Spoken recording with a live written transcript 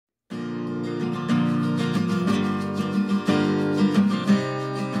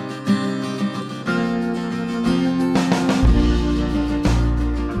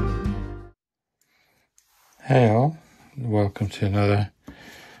Hey all, welcome to another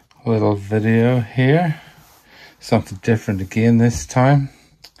little video here. Something different again this time.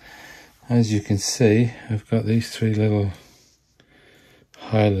 As you can see, I've got these three little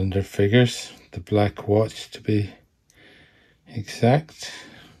Highlander figures, the Black Watch to be exact,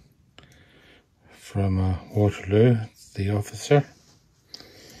 from Waterloo, the officer.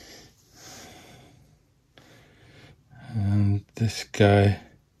 And this guy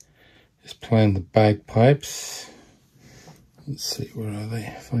is playing the bagpipes. Let's see, where are they?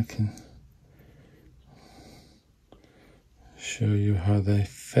 If I can show you how they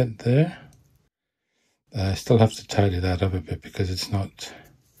fit there. I still have to tidy that up a bit because it's not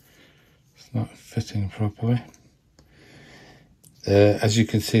fitting properly. As you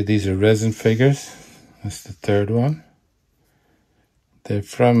can see, these are resin figures. That's the third one. They're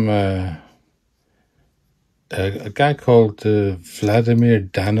from a guy called Vladimir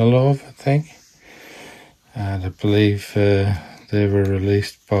Danilov, I think. And I believe they were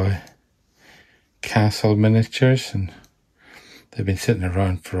released by Castle Miniatures, and they've been sitting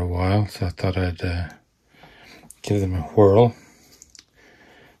around for a while, so I thought I'd give them a whirl.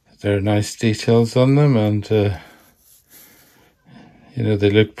 There are nice details on them, and you know, they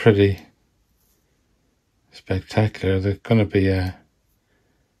look pretty spectacular. They're going to be a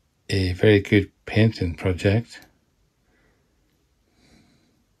very good painting project.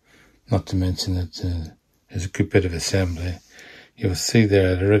 Not to mention that there's a good bit of assembly. You'll see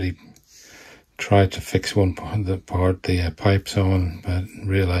there I'd already tried to fix one part, the pipes on, but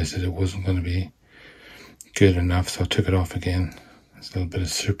realised that it wasn't going to be good enough, so I took it off again. There's a little bit of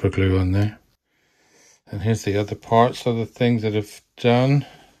super glue on there. And here's the other parts of the things that I've done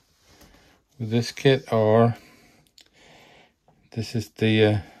with this kit. This is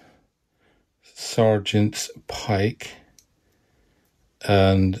the Sergeant's pike,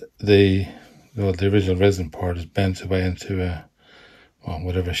 and the original resin part is bent away into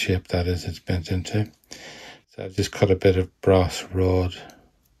whatever shape that is it's bent into. So I've just cut a bit of brass rod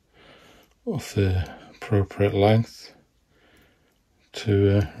of the appropriate length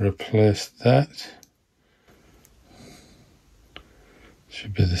to replace that.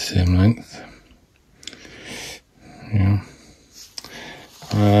 Should be the same length. Yeah.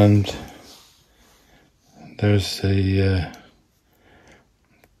 And there's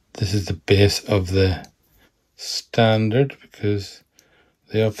this is the base of the standard, because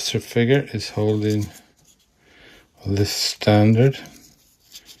the officer figure is holding this standard.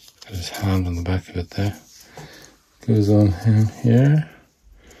 Got his hand on the back of it there. Goes on him here.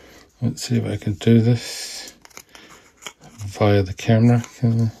 Let's see if I can do this via the camera.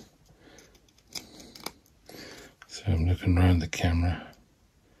 So I'm looking around the camera.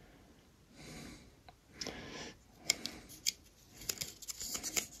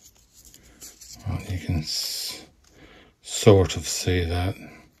 Well, you can sort of see that.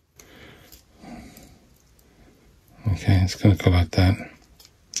 Okay, it's going to go like that.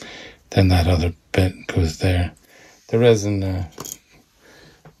 Then that other bit goes there. The resin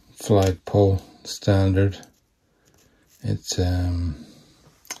flagpole standard. It's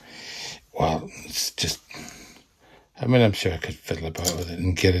it's just, I mean, I'm sure I could fiddle about with it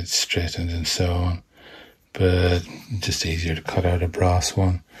and get it straightened and so on, but just easier to cut out a brass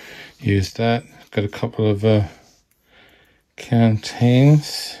one. Use that. Got a couple of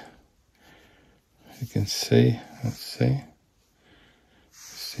canteens. You can see. Let's see.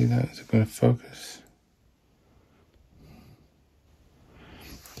 See that? Is it going to focus?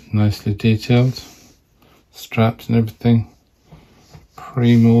 Nicely detailed. Straps and everything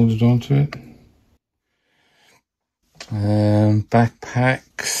pre-molded onto it.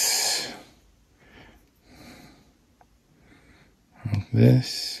 Backpacks. Like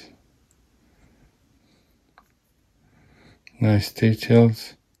this. Nice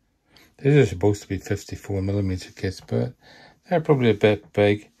details. These are supposed to be 54mm kits, but they're probably a bit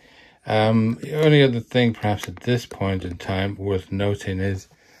big. The only other thing perhaps at this point in time worth noting is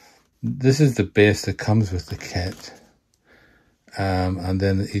this is the base that comes with the kit. And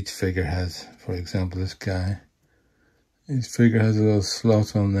then each figure has, for example, this guy. Each figure has a little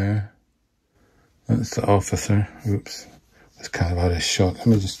slot on there. That's the officer. Oops. That's kind of out of shot. Let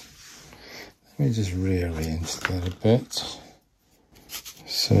me just rearrange that a bit.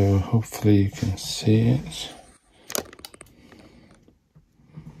 So hopefully you can see it.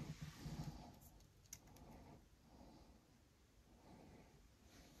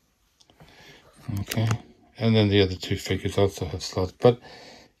 Okay, and then the other two figures also have slots, but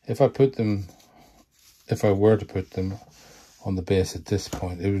if I were to put them on the base at this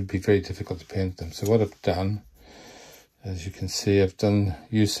point, it would be very difficult to paint them. So what I've done, as you can see, I've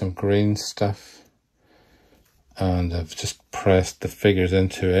used some green stuff and I've just pressed the figures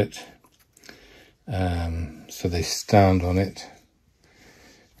into it so they stand on it.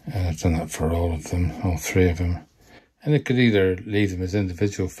 And I've done that for all of them, all three of them. And it could either leave them as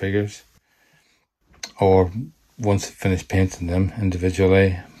individual figures, or once I've finished painting them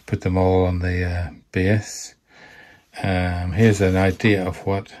individually, put them all on the base. Here's an idea of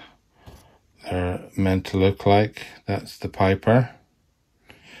what they're meant to look like. That's the piper.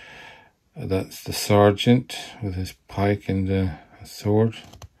 That's the sergeant with his pike and a sword.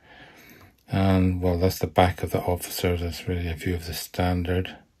 And, well, that's the back of the officer. That's really a view of the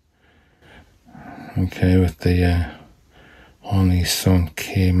standard. Okay, with the Oni Son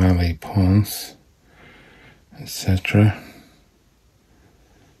K Mali Pons, etc.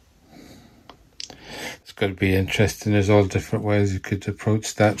 It's got to be interesting. There's all different ways you could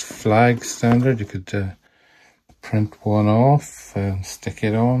approach that flag standard. You could print one off and stick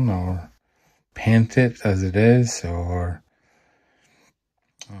it on, or paint it as it is, or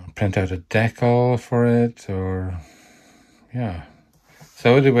print out a decal for it, or yeah.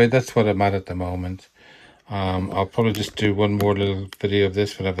 So anyway, that's what I'm at the moment. I'll probably just do one more little video of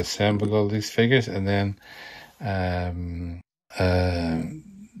this when I've assembled all these figures, and then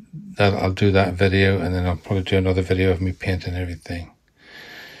I'll do that video, and then I'll probably do another video of me painting everything.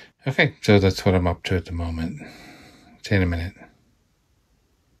 Okay, so that's what I'm up to at the moment. See you in a minute.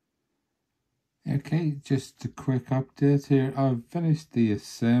 Okay, just a quick update here. I've finished the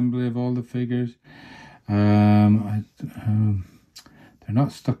assembly of all the figures. They're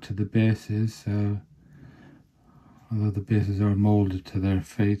not stuck to the bases, so although the bases are molded to their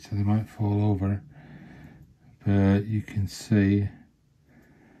feet, so they might fall over. But you can see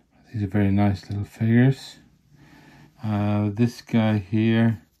these are very nice little figures. This guy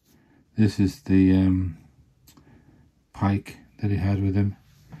here, this is the pike that he had with him,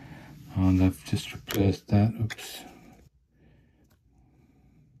 and I've just replaced that. Oops.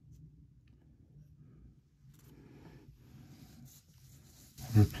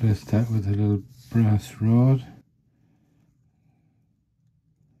 I've replaced that with a little brass rod.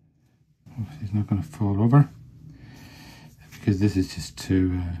 Hopefully he's not going to fall over, because this is just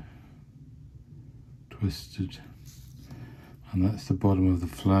too twisted. And that's the bottom of the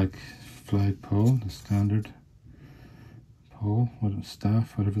flag pole, the standard pole,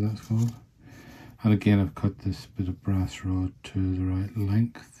 staff, whatever that's called. And again, I've cut this bit of brass rod to the right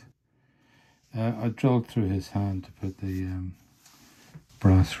length. I drilled through his hand to put the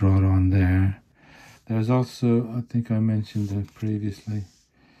brass rod on there. There's also, I think I mentioned previously,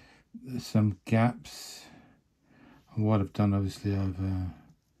 some gaps. And what I've done, obviously, I've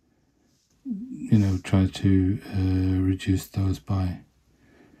tried to reduce those by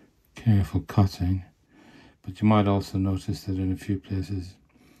careful cutting. But you might also notice that in a few places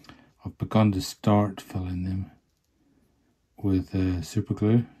I've begun to start filling them with super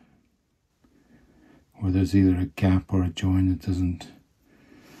glue, where there's either a gap or a join that doesn't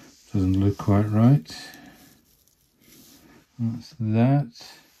look quite right. That's that.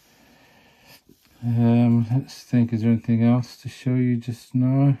 Let's think, is there anything else to show you just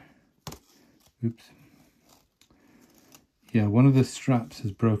now? Oops. Yeah, one of the straps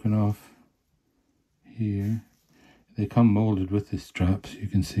is broken off here. They come molded with the straps. You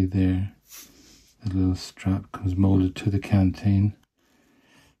can see there, the little strap comes molded to the canteen.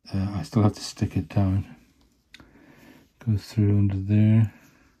 I still have to stick it down. Goes through under there.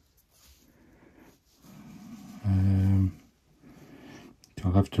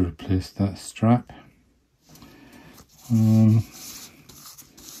 I'll have to replace that strap. Turn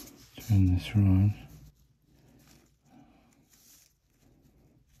this around.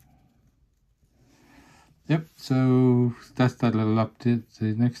 Yep, so that's that little update.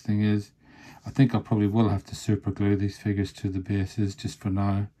 The next thing is, I think I probably will have to super glue these figures to the bases just for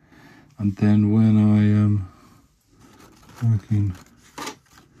now. And then when I can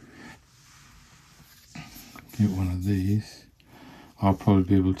get one of these, I'll probably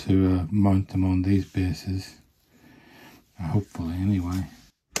be able to mount them on these bases, hopefully anyway,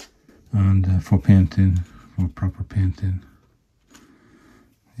 and for painting, for proper painting.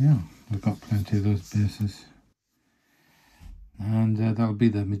 Yeah, we've got plenty of those bases, and that'll be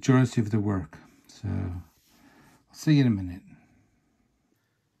the majority of the work. So I'll see you in a minute.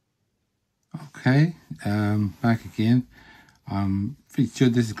 Okay, back again. I'm pretty sure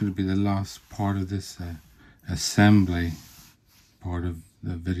this is going to be the last part of this assembly part of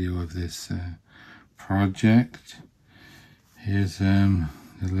the video of this project. Here's the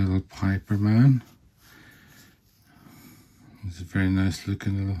little Piper man. It's a very nice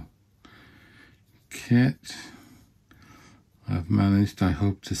looking little kit. I've managed, I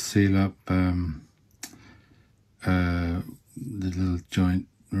hope, to seal up the little joint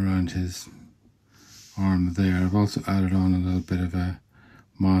around his arm there. I've also added on a little bit of a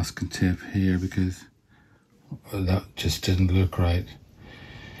masking tape here because that just didn't look right.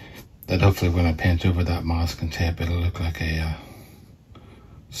 That hopefully when I paint over that masking tape it'll look like a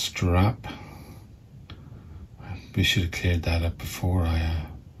strap. We should have cleared that up before I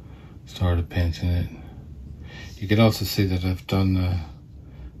started painting it. You can also see that I've done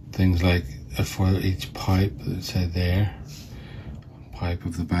things like for each pipe that say there, pipe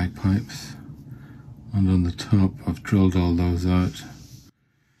of the bagpipes, and on the top I've drilled all those out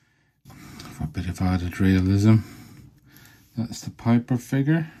for a bit of added realism. That's the piper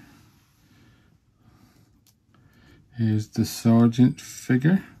figure. Here's the sergeant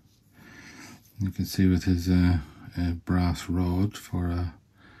figure. You can see with his brass rod for a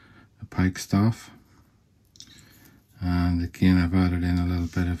pike staff. And again I've added in a little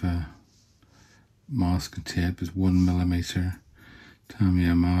bit of a masking tape. It's 1mm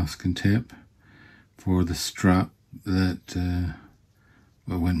Tamiya masking tape for the strap that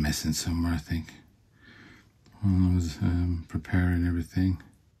went missing somewhere, I think, when I was preparing everything.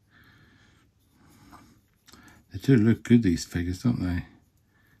 They do look good, these figures, don't they?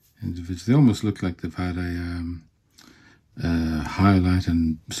 Individually, they almost look like they've had a highlight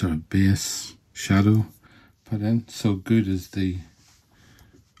and sort of base shadow put in. So good is the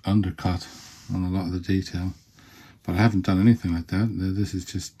undercut on a lot of the detail. But I haven't done anything like that. This is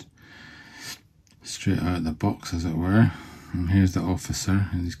just straight out of the box, as it were. And here's the officer,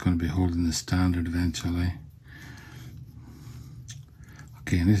 and he's going to be holding the standard eventually.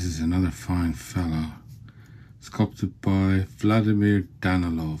 Okay, and this is another fine fellow. Sculpted by Vladimir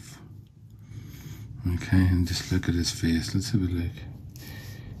Danilov. Okay, and just look at his face. Let's have a look.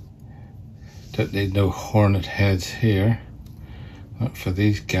 Don't need no hornet heads here. Not for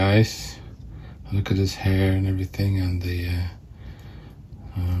these guys. Look at his hair and everything, and the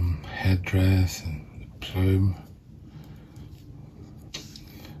headdress and the plume.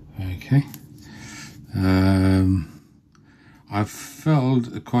 Okay. I've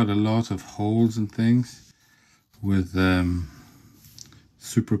filled quite a lot of holes and things with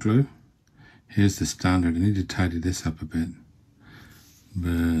super glue. Here's the standard. I need to tidy this up a bit,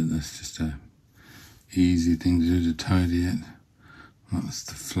 but that's just a easy thing to do to tidy it. That's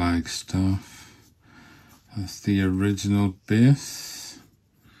the flag stuff. That's the original base,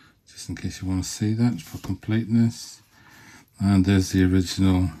 just in case you want to see that for completeness. And there's the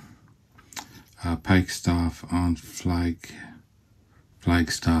original pike staff and flag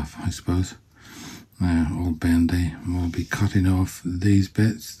staff, I suppose. All bendy. And we'll be cutting off these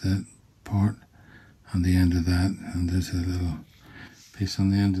bits, that part, and the end of that. And there's a little piece on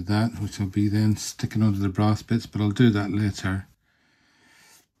the end of that, which will be then sticking onto the brass bits, but I'll do that later.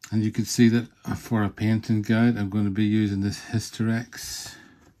 And you can see that for a painting guide, I'm going to be using this Hysterex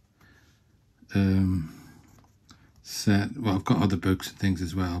set. Well, I've got other books and things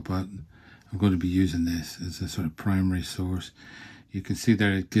as well, but I'm going to be using this as a sort of primary source. You can see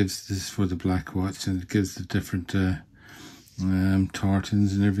there it gives, this is for the Black Watch, and it gives the different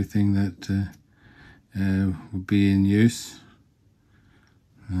tartans and everything that will be in use.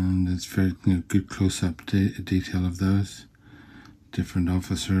 And it's very good close-up detail of those. Different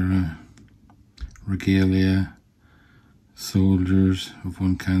officer regalia, soldiers of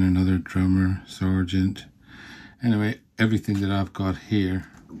one kind or another, drummer, sergeant. Anyway, everything that I've got here,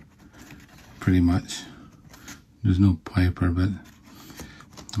 pretty much. There's no piper, but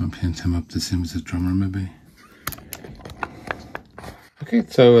I'll paint him up the same as the drummer, maybe. Okay,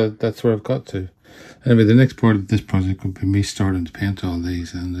 so that's where I've got to. Anyway, the next part of this project will be me starting to paint all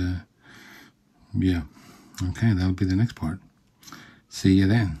these, and yeah. Okay, that'll be the next part. See you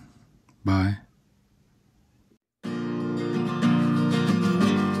then. Bye.